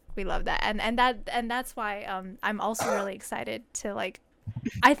love it. We love that, and that's why I'm also really excited to like.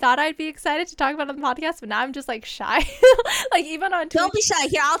 I thought I'd be excited to talk about it on the podcast, but now I'm just like shy. Like even on Twitch. Don't be shy.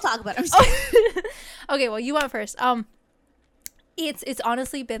 Here, I'll talk about it. Okay, well you went first. It's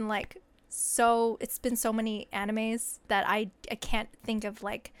honestly been like it's been so many animes that I can't think of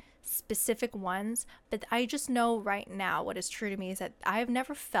like specific ones, but I just know right now what is true to me is that I have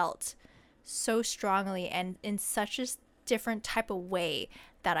never felt so strongly and in such a different type of way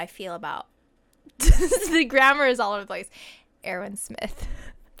that I feel about the grammar is all over the place. Erwin Smith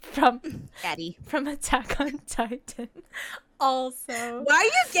from Attack on Titan. Also, why are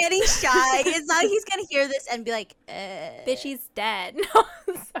you getting shy? It's not like he's gonna hear this and be like, bitch, he's dead. No,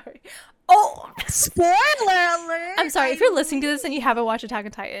 sorry. Oh, spoiler alert. I'm sorry if you're listening to this and you haven't watched Attack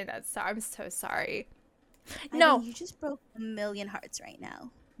on Titan. I'm so sorry. No, you just broke 1 million hearts right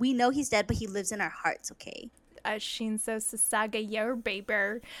now. We know he's dead, but he lives in our hearts, okay? Shinzo Sasaga, your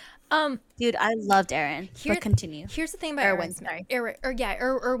baby. Dude, I loved Eren. But continue. Here's the thing about Erwin. Sorry.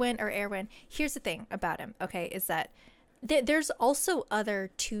 Erwin. Here's the thing about him, okay, is that there's also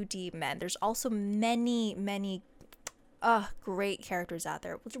other 2D men. There's also many great characters out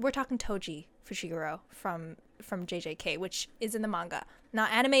there. We're talking Toji Fushiguro from JJK, which is in the manga.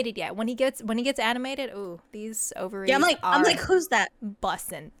 Not animated yet. When he gets animated, ooh, these ovaries. Yeah, I'm like, who's that?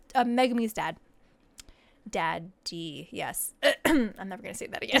 Bussin'. Megumi's dad. Daddy, yes. I'm never gonna say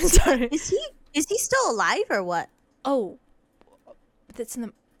that again. Sorry. Is he still alive or what? Oh, that's in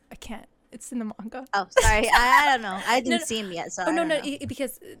the. I can't. It's in the manga. Oh, sorry. I don't know. I didn't see him yet. So I don't know.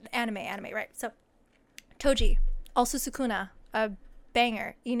 Because anime, right? So, Toji, also Sukuna,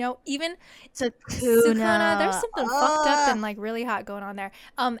 banger. You know, even Sukuna. Sukuna, there's something fucked up and like really hot going on there.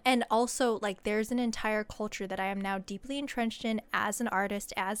 And also like there's an entire culture that I am now deeply entrenched in as an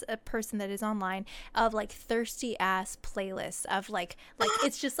artist, as a person that is online, of like thirsty ass playlists of like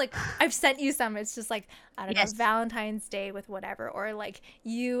it's just like I've sent you some. It's just like I don't know, Valentine's Day with whatever, or like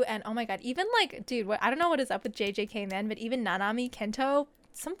you and oh my god, even like dude, what I don't know what is up with JJK men, but even Nanami Kento.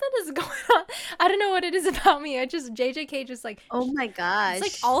 Something is going on. I don't know what it is about me. I just JJK just like oh my gosh. It's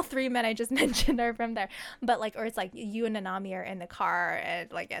like all three men I just mentioned are from there. But like, or it's like you and Nanami are in the car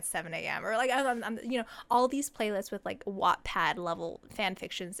at like at 7 a.m. or like I'm you know, all these playlists with like Wattpad level fan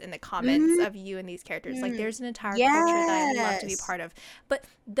fictions in the comments of you and these characters. Like there's an entire culture that I'd love to be part of. But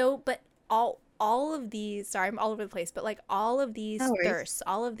all of these, sorry, I'm all over the place, but like all of these thirsts,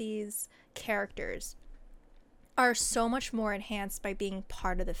 all of these characters are so much more enhanced by being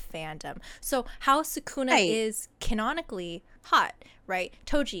part of the fandom. So how Sukuna is canonically hot, right?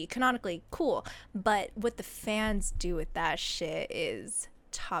 Toji canonically cool, but what the fans do with that shit is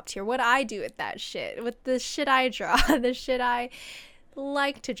top tier. What I do with that shit, with the shit I draw, the shit I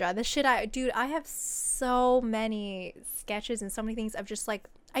like to draw, the shit I have so many sketches and so many things of just like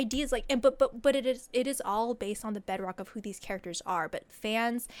ideas, like, and but it is all based on the bedrock of who these characters are. But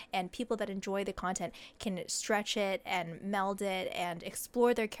fans and people that enjoy the content can stretch it and meld it and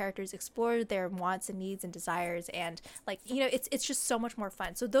explore their characters, explore their wants and needs and desires, and like, you know, it's just so much more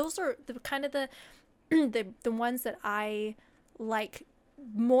fun. So those are the kind of the ones that I like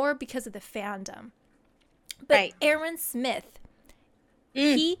more because of the fandom. But Aaron Smith,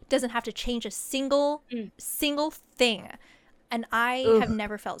 he doesn't have to change a single thing. And I have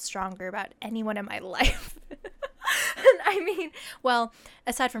never felt stronger about anyone in my life. I mean, well,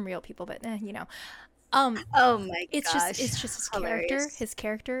 aside from real people, but you know. Oh my gosh. It's just his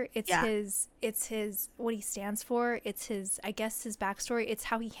character. It's his what he stands for. It's his, I guess, his backstory. It's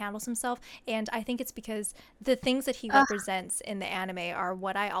how he handles himself. And I think it's because the things that he represents in the anime are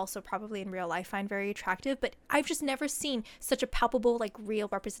what I also probably in real life find very attractive. But I've just never seen such a palpable, like, real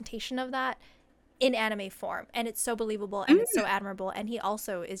representation of that in anime form, and it's so believable and it's so admirable. And he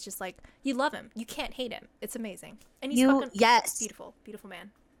also is just like, you love him, you can't hate him. It's amazing, and he's fucking beautiful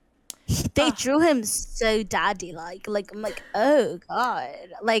man. They drew him so daddy like I'm like, oh god,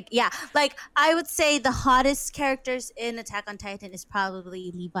 like yeah, like I would say the hottest characters in Attack on Titan is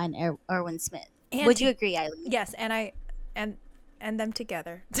probably Levi and Erwin Smith. And would you agree, Eileen? Yes, and them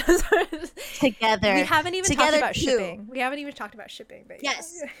together. Together. We haven't even talked about shipping. We haven't even talked about shipping, but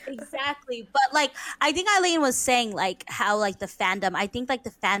yes, exactly. But like, I think Eileen was saying like how like the fandom, I think like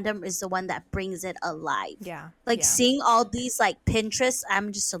the fandom is the one that brings it alive. Yeah. Like seeing all these like Pinterest,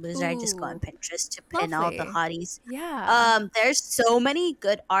 I'm just a loser. I just go on Pinterest to pin all the hotties. Yeah. There's so many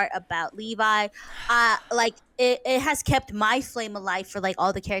good art about Levi. Like it has kept my flame alive for like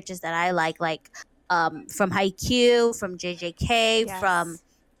all the characters that I like from Haikyuu, from JJK, from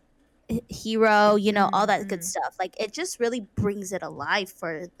Hero, you know, all that good stuff. Like it just really brings it alive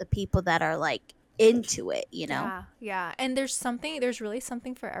for the people that are like into it, you know. Yeah. And there's really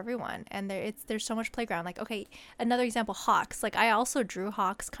something for everyone, and there's so much playground. Like, okay, another example, Hawks. Like I also drew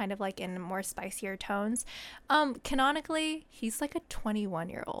Hawks kind of like in more spicier tones. Canonically, he's like a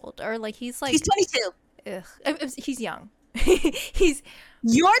 21-year-old, or like he's 22. He's young.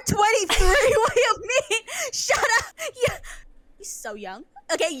 You're 23. What do you mean? Shut up. Yeah. He's so young.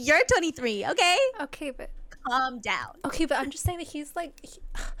 Okay, you're 23. Okay, but calm down. Okay, but I'm just saying that he's like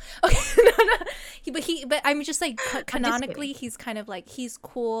okay, but I'm just like canonically he's kind of like, he's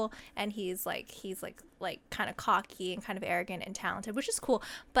cool, and he's like kind of cocky and kind of arrogant and talented, which is cool.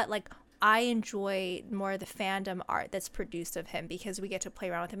 But like I enjoy more the fandom art that's produced of him, because we get to play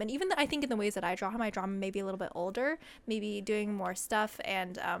around with him. And even I think in the ways that I draw him maybe a little bit older, maybe doing more stuff,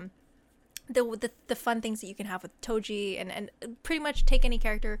 and the fun things that you can have with Toji, and pretty much take any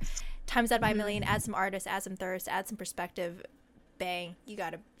character, times that by a million, add some artists, add some thirst, add some perspective. Bang,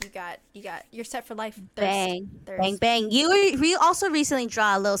 you're set for life. Thirst. Bang. You also recently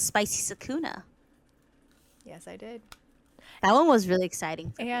draw a little spicy Sukuna. Yes, I did. That one was really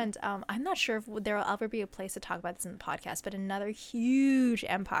exciting. And I'm not sure if there will ever be a place to talk about this in the podcast, but another huge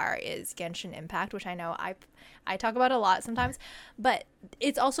empire is Genshin Impact, which I know I talk about a lot sometimes. But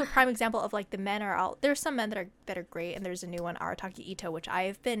it's also a prime example of like the men are all, there's some men that are great, and there's a new one, Arataki Ito, which I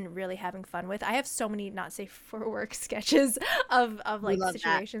have been really having fun with. I have so many not safe for work sketches of like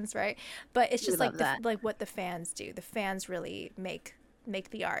situations, right? But it's just like like what the fans do. The fans really make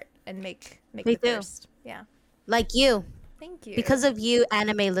the art and make the thirst. Yeah. Like you. Thank you. Because of you,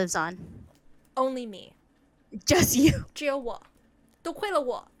 anime lives on. Only me. Just you. 只有我.都亏了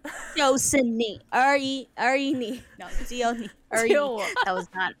我。就是你而已你 no 只有你而已只有我。that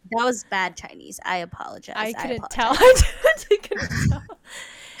was bad Chinese. I apologize. I couldn't tell. apologize. I couldn't tell.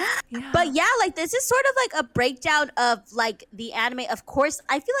 Yeah. But yeah, like this is sort of like a breakdown of like the anime. Of course,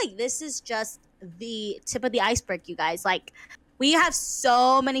 I feel like this is just the tip of the iceberg, you guys. Like we have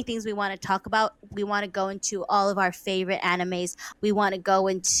so many things we want to talk about. We want to go into all of our favorite animes. We want to go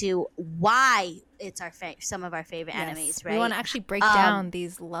into why it's our some of our favorite animes, right? We want to actually break down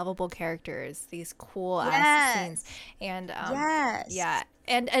these lovable characters, these cool ass scenes, and yeah,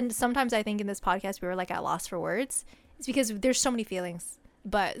 and sometimes I think in this podcast we were like at loss for words. It's because there's so many feelings.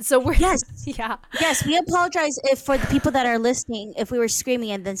 But so we're yes we apologize if for the people that are listening if we were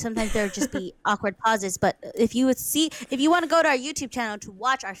screaming, and then sometimes there would just be awkward pauses. But if you want to go to our YouTube channel to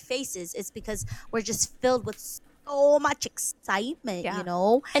watch our faces, it's because we're just filled with so much excitement, you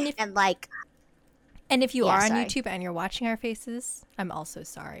know. And if you are on YouTube and you're watching our faces, I'm also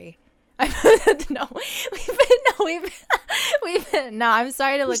sorry. I'm sorry to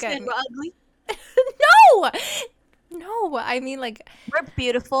look at. We're ugly. No, I mean like we're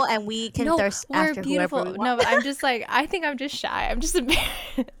beautiful and we can thirst after beautiful. Whoever we want. No, but I'm just like I think I'm just shy. I'm just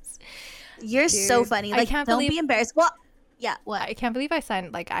embarrassed. You're so funny. Like don't be embarrassed. Well, yeah, what? I can't believe I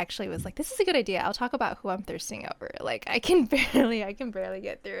signed I actually was like this is a good idea. I'll talk about who I'm thirsting over. Like I can barely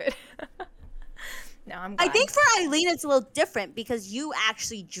get through it. No, I'm glad. I think for Eileen it's a little different because you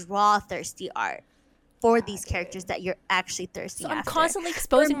actually draw thirsty art for these characters that you're actually thirsty after. I'm constantly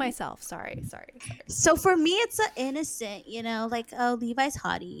exposing myself. Sorry. So for me, it's an innocent, you know, like, oh, Levi's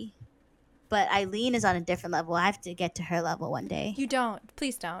hottie. But Eileen is on a different level. I have to get to her level one day. You don't.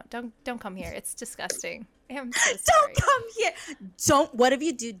 Please don't. Don't come here. It's disgusting. I'm so sorry. Don't come here. Whatever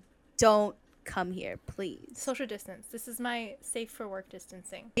you do, don't come here, please. Social distance. This is my safe for work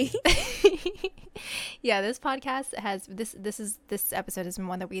distancing. Yeah, this podcast has this episode has been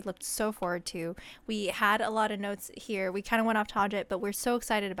one that we looked so forward to. We had a lot of notes here. We kind of went off tangent, but we're so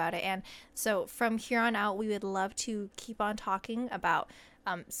excited about it. And so from here on out, we would love to keep on talking about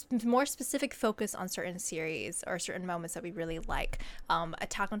more specific focus on certain series or certain moments that we really like.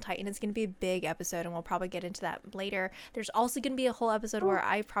 Attack on Titan is going to be a big episode, and we'll probably get into that later. There's also going to be a whole episode where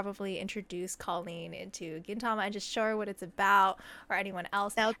I probably introduce Colleen into Gintama and just show her what it's about, or anyone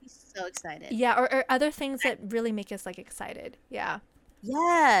else. That would be so excited. Yeah, or other things that really make us like excited. Yeah.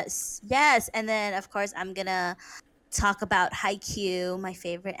 Yes. And then of course I'm gonna talk about Haikyuu, my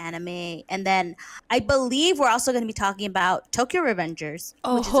favorite anime, and then I believe we're also going to be talking about Tokyo Revengers,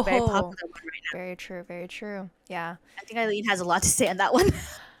 which is a very popular one right now. Very true. Yeah, I think Eileen has a lot to say on that one.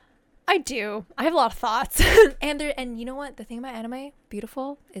 I do. I have a lot of thoughts. and you know what? The thing about anime,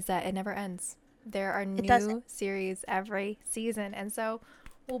 beautiful, is that it never ends. There are new series every season, and so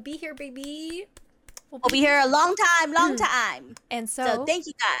we'll be here, baby. We'll be here a long time. And so thank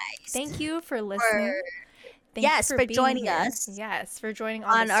you guys. Thank you for listening. Thanks for joining us. Yes, for joining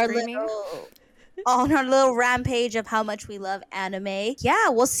on our little rampage of how much we love anime. Yeah,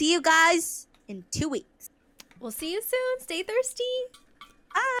 we'll see you guys in 2 weeks. We'll see you soon. Stay thirsty.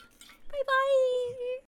 Bye. Bye.